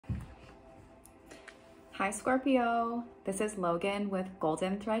Hi Scorpio, this is Logan with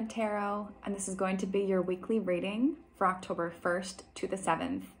Golden Thread Tarot, and this is going to be your weekly reading for October 1st to the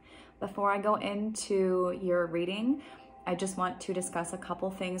 7th. Before I go into your reading, I just want to discuss a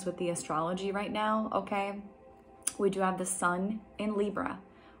couple things with the astrology right now, okay? We do have the sun in Libra,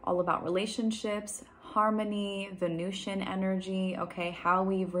 all about relationships, harmony, Venusian energy, okay? How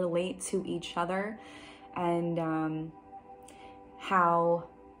we relate to each other and how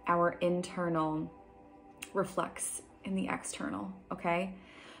our internal reflects in the external, okay?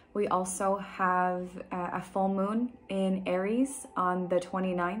 We also have a full moon in Aries on the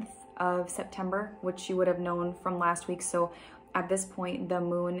 29th of September, which you would have known from last week. So at this point, the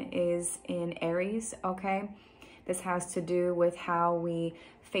moon is in Aries, okay? This has to do with how we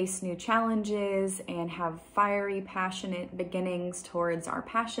face new challenges and have fiery, passionate beginnings towards our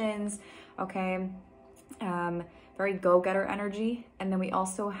passions, okay? Very go-getter energy. And then we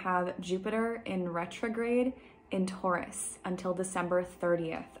also have Jupiter in retrograde in Taurus until December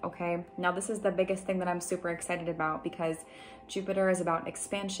 30th, okay? Now this is the biggest thing that I'm super excited about because Jupiter is about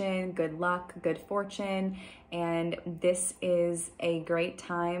expansion, good luck, good fortune, and this is a great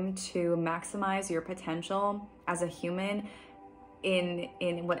time to maximize your potential as a human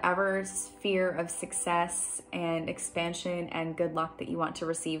in whatever sphere of success and expansion and good luck that you want to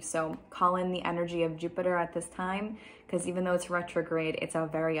receive. So call in the energy of Jupiter at this time, because even though it's retrograde, it's a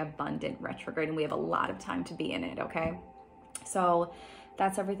very abundant retrograde and we have a lot of time to be in it, okay? So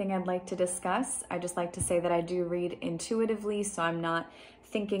that's everything I'd like to discuss. I just like to say that I do read intuitively, so I'm not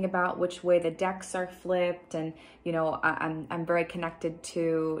thinking about which way the decks are flipped, and you know, I'm very connected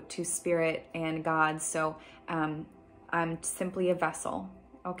to spirit and God, so I'm simply a vessel,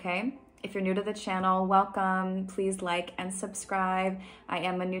 okay? If you're new to the channel, welcome. Please like and subscribe. I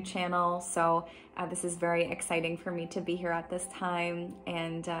am a new channel, so this is very exciting for me to be here at this time.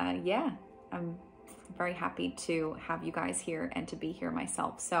 And yeah, I'm very happy to have you guys here and to be here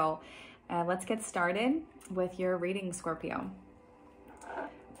myself. So let's get started with your reading, Scorpio.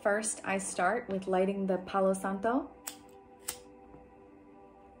 First, I start with lighting the Palo Santo.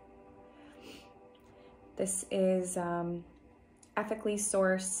 This is ethically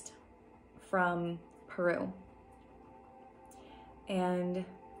sourced from Peru. And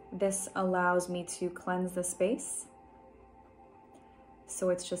this allows me to cleanse the space. So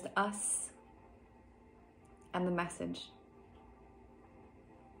it's just us and the message.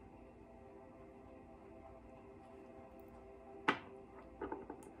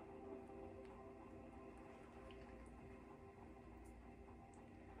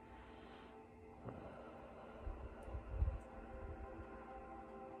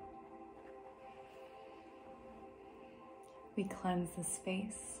 We cleanse the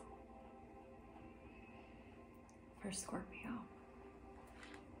space for Scorpio.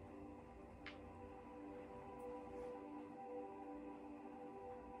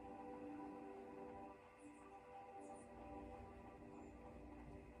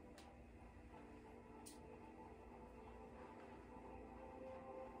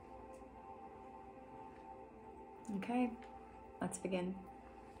 Okay, let's begin.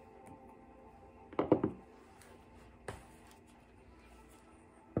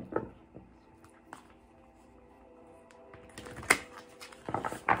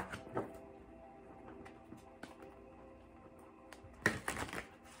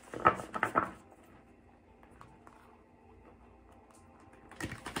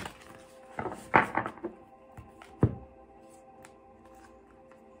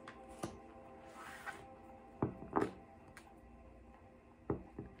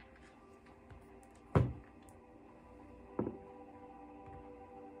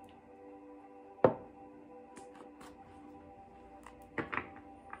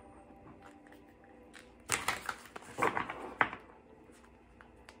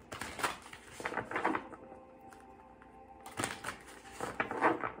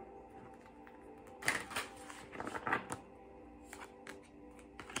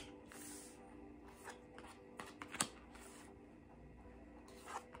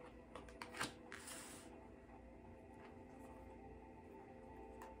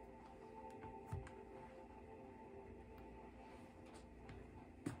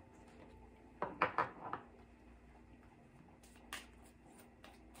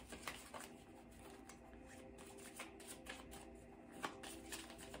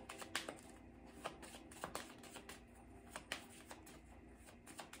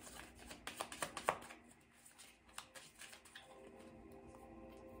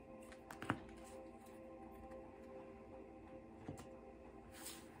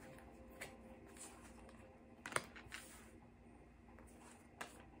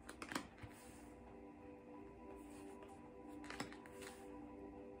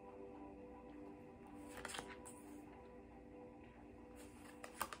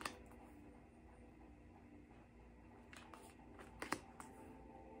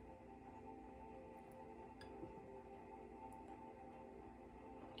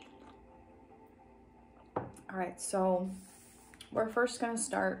 All right, so we're first going to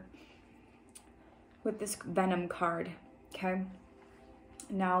start with this Venom card, okay?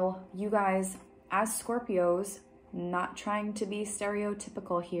 Now, you guys, as Scorpios, not trying to be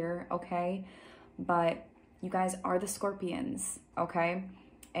stereotypical here, okay? But you guys are the Scorpions, okay?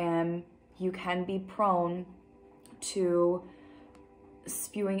 And you can be prone to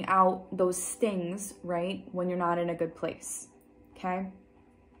spewing out those stings, right? When you're not in a good place, okay?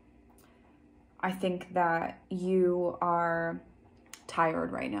 I think that you are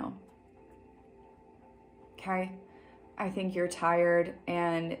tired right now, okay? I think you're tired,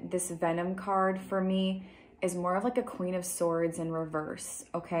 and this Venom card for me is more of like a Queen of Swords in reverse,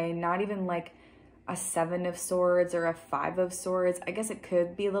 okay? Not even like a 7 of Swords or a 5 of Swords. I guess it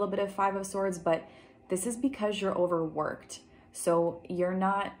could be a little bit of 5 of Swords, but this is because you're overworked. So you're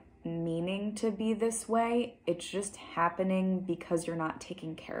not meaning to be this way. It's just happening because you're not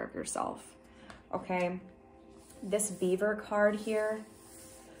taking care of yourself, okay? This Beaver card here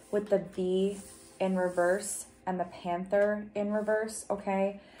with the bee in reverse and the Panther in reverse,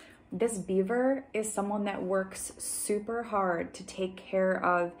 okay? This Beaver is someone that works super hard to take care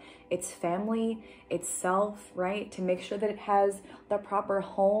of its family, itself, right? To make sure that it has the proper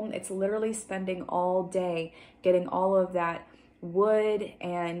home. It's literally spending all day getting all of that wood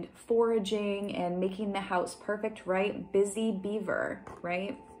and foraging and making the house perfect, right? Busy Beaver,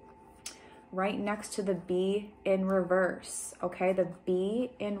 right? Right next to the bee in reverse, okay? The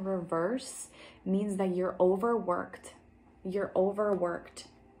bee in reverse means that you're overworked. You're overworked,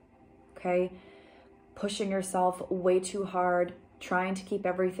 okay? Pushing yourself way too hard, trying to keep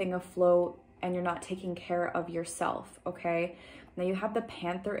everything afloat, and you're not taking care of yourself, okay? Now you have the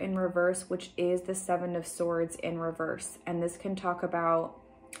Panther in reverse, which is the 7 of Swords in reverse. And this can talk about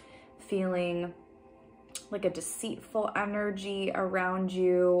feeling like a deceitful energy around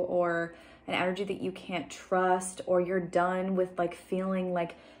you, or an energy that you can't trust, or you're done with like feeling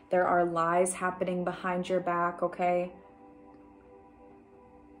like there are lies happening behind your back, okay?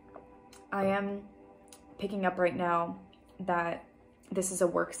 I am picking up right now that this is a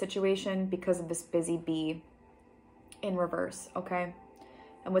work situation because of this busy bee in reverse, okay?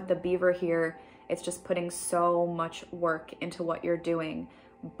 And with the Beaver here, it's just putting so much work into what you're doing,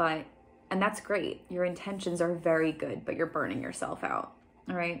 and that's great. Your intentions are very good, but you're burning yourself out,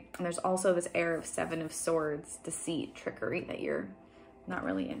 all right? And there's also this air of 7 of Swords, deceit, trickery that you're not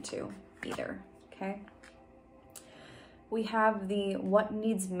really into either, okay? We have the what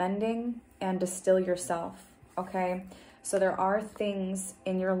needs mending and distill yourself, okay? So there are things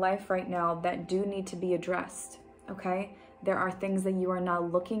in your life right now that do need to be addressed, okay? There are things that you are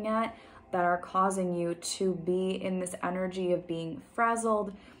not looking at that are causing you to be in this energy of being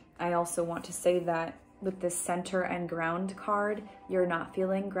frazzled. I also want to say that with this Center and Ground card, you're not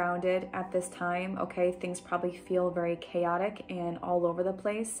feeling grounded at this time, okay? Things probably feel very chaotic and all over the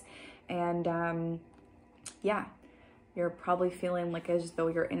place. And yeah, you're probably feeling like as though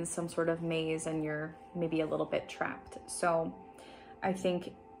you're in some sort of maze and you're maybe a little bit trapped. So I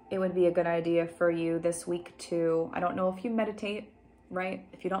think it would be a good idea for you this week to, I don't know if you meditate, right?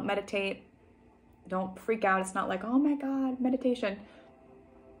 If you don't meditate, don't freak out. It's not like, oh my God, meditation.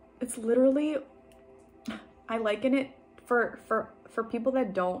 It's literally, I liken it for people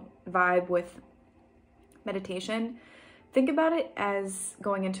that don't vibe with meditation. Think about it as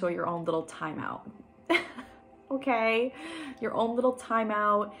going into your own little timeout. Okay, your own little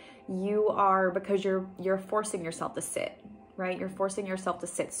timeout. You are, because you're forcing yourself to sit, right? You're forcing yourself to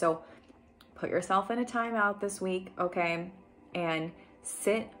sit. So put yourself in a timeout this week, okay? And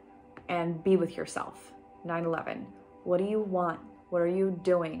sit and be with yourself. 9/11. What do you want? What are you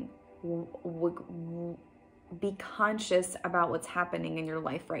doing? Be conscious about what's happening in your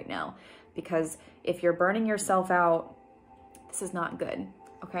life right now, because if you're burning yourself out, this is not good,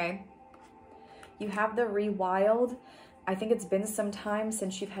 okay? You have the Rewild. I think it's been some time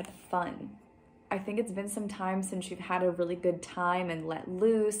since you've had fun. I think it's been some time since you've had a really good time and let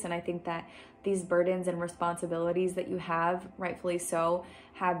loose. And I think that these burdens and responsibilities that you have, rightfully so,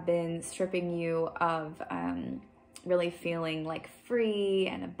 have been stripping you of really feeling like free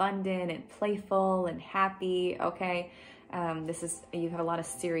and abundant and playful and happy, okay? You have a lot of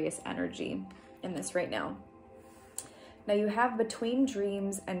serious energy in this right now. Now you have Between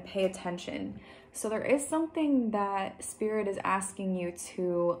Dreams and Pay Attention. So there is something that Spirit is asking you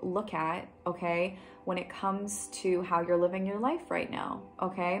to look at, okay, when it comes to how you're living your life right now,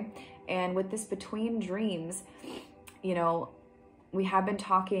 okay? And with this Between Dreams, you know, we have been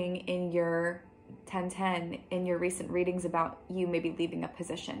talking in your 1010 in your recent readings about you maybe leaving a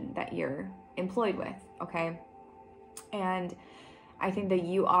position that you're employed with, okay? And I think that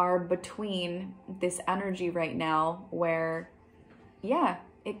you are between this energy right now where, yeah,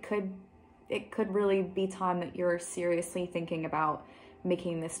 it could really be time that you're seriously thinking about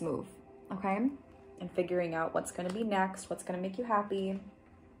making this move, okay? And figuring out what's going to be next, what's going to make you happy.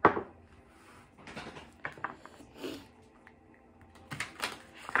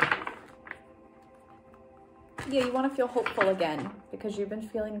 Yeah, you want to feel hopeful again because you've been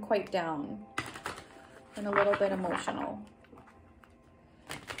feeling quite down and a little bit emotional.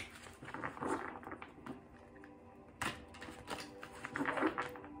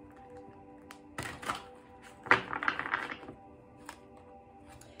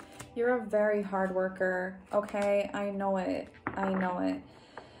 You're a very hard worker, okay? I know it. I know it.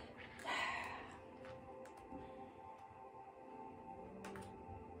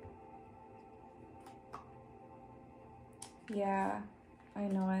 Yeah, I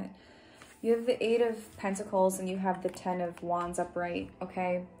know it. You have the 8 of Pentacles and you have the 10 of Wands upright,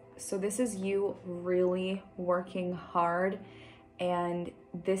 okay? So this is you really working hard, and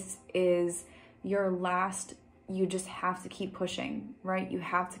this is your last. You just have to keep pushing, right? You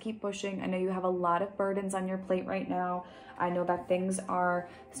have to keep pushing. I know you have a lot of burdens on your plate right now. I know that things are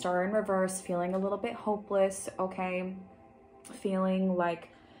star in reverse, feeling a little bit hopeless, okay? Feeling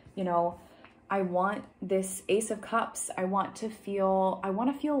like, you know, I want this Ace of Cups. I want to feel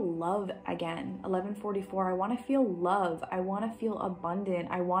love again. 1144, I want to feel love. I want to feel abundant.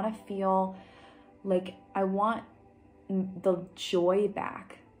 I want to feel like I want the joy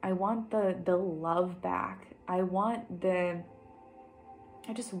back. I want the love back. I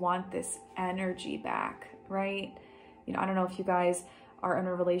just want this energy back, right? You know, I don't know if you guys are in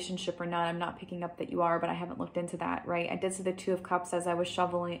a relationship or not. I'm not picking up that you are, but I haven't looked into that, right? I did see the 2 of Cups as I was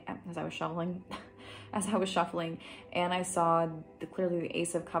shuffling, and I saw clearly the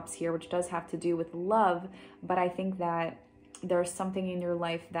Ace of Cups here, which does have to do with love, but I think that there's something in your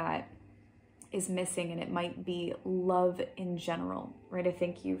life that is missing, and it might be love in general, right? I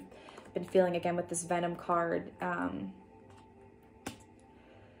think you've been feeling, again, with this Venom card,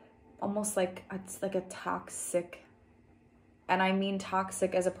 almost like it's like a toxic, and I mean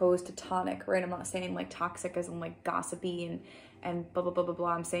toxic as opposed to tonic, right? I'm not saying like toxic as in like gossipy and blah, blah, blah, blah,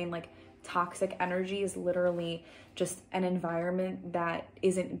 blah. I'm saying like toxic energy is literally just an environment that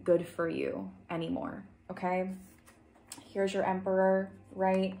isn't good for you anymore, okay? Here's your Emperor,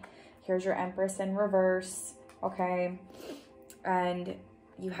 right? Here's your Empress in reverse, okay? And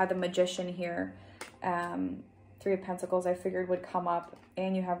you had the Magician here. 3 of Pentacles I figured would come up,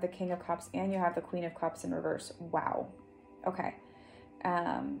 and you have the King of Cups, and you have the Queen of Cups in reverse. Wow. Okay.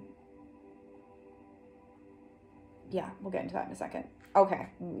 Yeah, we'll get into that in a second. Okay,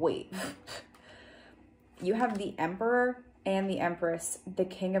 wait. You have the Emperor and the Empress, the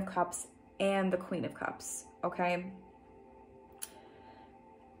King of Cups, and the Queen of Cups, okay?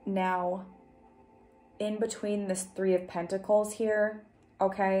 Now, in between this 3 of Pentacles here,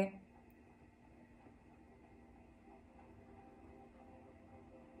 okay?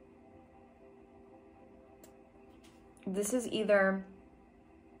 This is either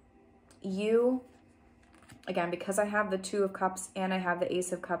you, again, because I have the 2 of Cups and I have the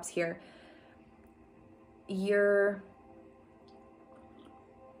Ace of Cups here, your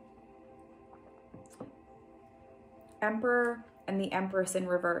Emperor and the Empress in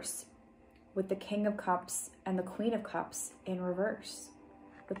reverse, with the King of Cups and the Queen of Cups in reverse,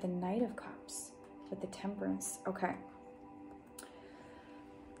 with the Knight of Cups, with the Temperance. Okay.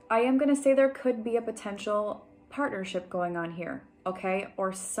 I am going to say there could be a potential partnership going on here, okay?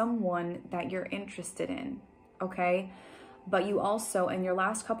 Or someone that you're interested in, okay? But you also, in your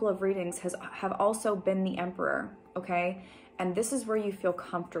last couple of readings, have also been the Emperor, okay? And this is where you feel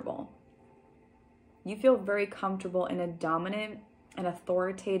comfortable. You feel very comfortable in a dominant and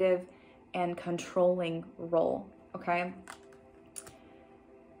authoritative and controlling role, okay?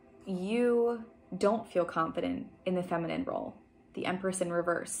 You don't feel confident in the feminine role, the Empress in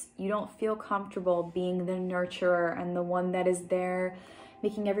reverse. You don't feel comfortable being the nurturer and the one that is there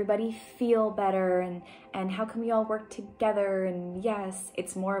making everybody feel better and how can we all work together? And yes,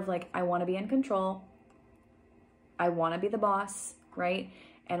 it's more of like, I want to be in control. I want to be the boss, right?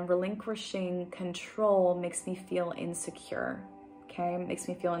 And relinquishing control makes me feel insecure, okay? Makes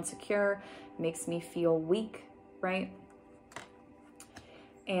me feel insecure, makes me feel weak, right?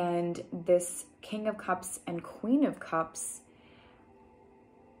 And this King of Cups and Queen of Cups,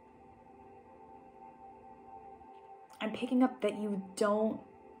 I'm picking up that you don't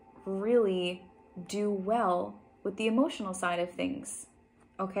really do well with the emotional side of things,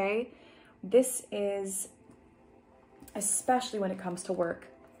 okay? This is, especially when it comes to work,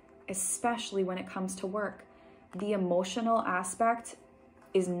 the emotional aspect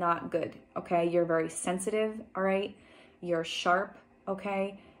is not good, okay? You're very sensitive, all right? You're sharp,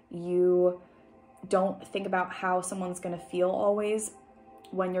 okay? You don't think about how someone's gonna feel always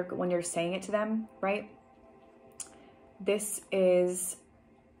when you're saying it to them, right? This is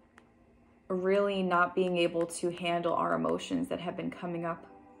really not being able to handle our emotions that have been coming up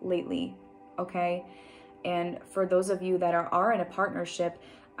lately, okay? And for those of you that are in a partnership,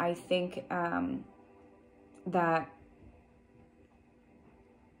 I think that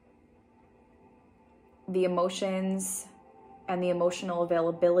the emotions and the emotional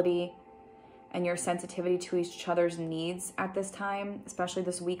availability and your sensitivity to each other's needs at this time, especially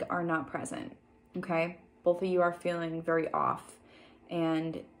this week, are not present, okay? Both of you are feeling very off,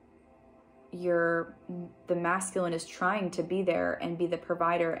 and the masculine is trying to be there and be the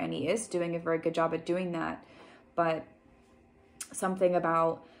provider, and he is doing a very good job at doing that, but something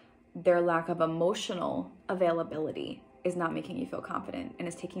about their lack of emotional availability is not making you feel confident and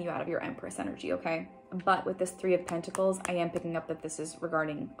is taking you out of your Empress energy, okay? But with this Three of Pentacles, I am picking up that this is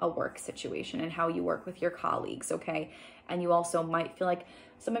regarding a work situation and how you work with your colleagues, okay? And you also might feel like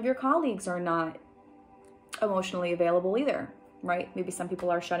some of your colleagues are not emotionally available either, right? Maybe some people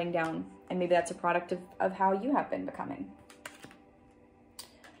are shutting down, and maybe that's a product of how you have been becoming.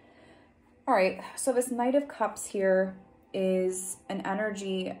 All right, so this Knight of Cups here is an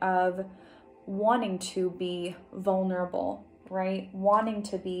energy of wanting to be vulnerable, right? Wanting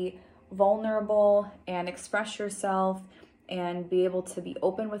to be vulnerable and express yourself and be able to be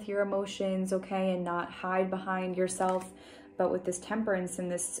open with your emotions, okay, and not hide behind yourself. But with this Temperance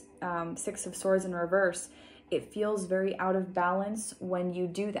and this Six of Swords in reverse, it feels very out of balance when you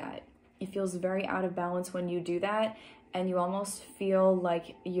do that. It feels very out of balance when you do that, and you almost feel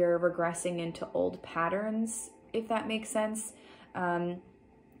like you're regressing into old patterns, if that makes sense,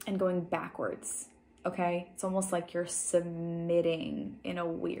 and going backwards, okay? It's almost like you're submitting in a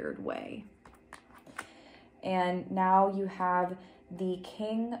weird way. And now you have the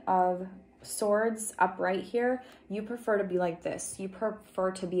King of Swords upright here. You prefer to be like this. You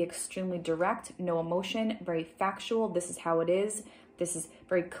prefer to be extremely direct, no emotion, very factual. This is how it is. This is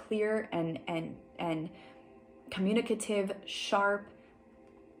very clear and communicative, sharp,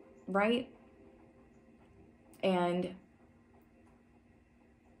 right? And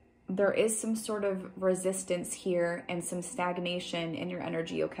there is some sort of resistance here and some stagnation in your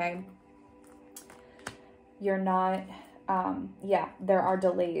energy, okay? You're not, there are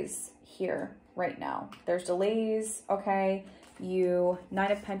delays here right now. There's delays, okay?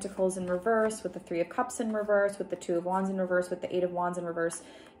 Nine of Pentacles in reverse, with the Three of Cups in reverse, with the Two of Wands in reverse, with the Eight of Wands in reverse.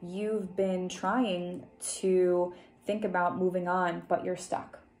 You've been trying to think about moving on, but you're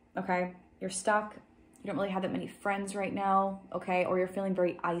stuck, okay? You're stuck. You don't really have that many friends right now, okay? Or you're feeling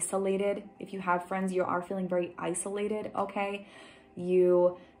very isolated. If you have friends, you are feeling very isolated, okay?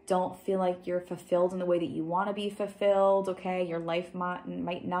 You don't feel like you're fulfilled in the way that you want to be fulfilled, okay? Your life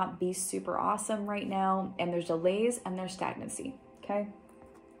might not be super awesome right now, and there's delays and there's stagnancy, okay?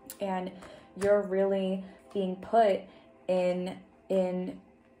 And you're really being put in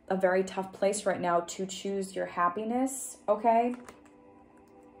a very tough place right now to choose your happiness, okay?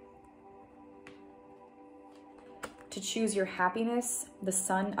 To choose your happiness, the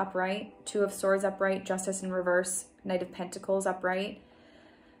Sun upright, Two of Swords upright, Justice in reverse, Knight of Pentacles upright.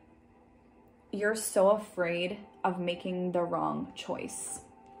 You're so afraid of making the wrong choice.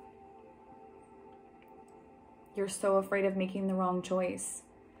 You're so afraid of making the wrong choice.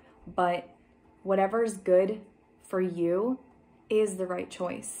 But whatever's good for you is the right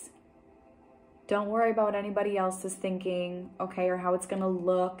choice. Don't worry about what anybody else is thinking, okay, or how it's gonna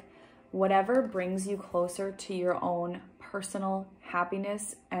look. Whatever brings you closer to your own personal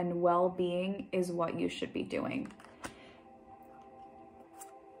happiness and well-being is what you should be doing.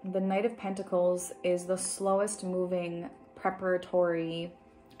 The Knight of Pentacles is the slowest moving preparatory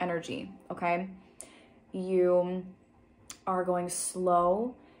energy, okay? You are going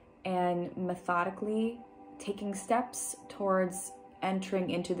slow and methodically taking steps towards entering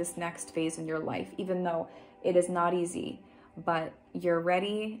into this next phase in your life, even though it is not easy, but you're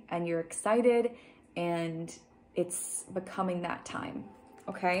ready and you're excited and it's becoming that time,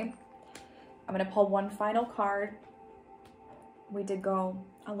 okay? I'm gonna pull one final card. We did go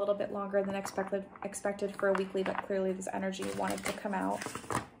a little bit longer than expected for a weekly, but clearly this energy wanted to come out.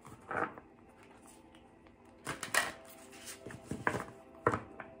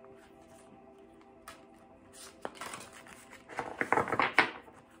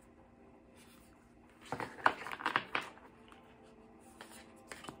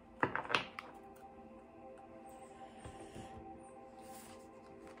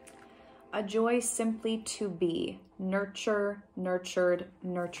 A joy simply to be. Nurture, nurtured,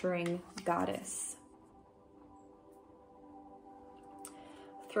 nurturing goddess.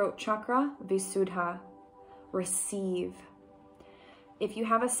 Throat chakra, Visuddha. Receive. If you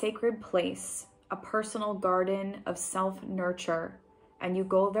have a sacred place, a personal garden of self-nurture, and you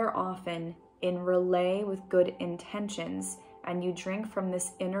go there often in relay with good intentions, and you drink from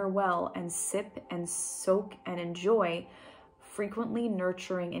this inner well and sip and soak and enjoy, frequently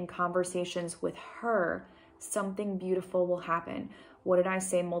nurturing in conversations with her, something beautiful will happen. What did I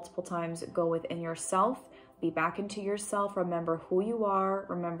say multiple times? Go within yourself, be back into yourself, remember who you are,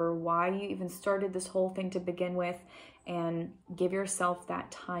 remember why you even started this whole thing to begin with, and give yourself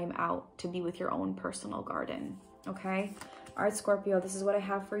that time out to be with your own personal garden, okay? All right, Scorpio, this is what I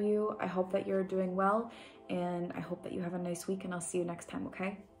have for you. I hope that you're doing well, and I hope that you have a nice week, and I'll see you next time,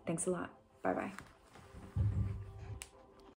 okay? Thanks a lot. Bye-bye.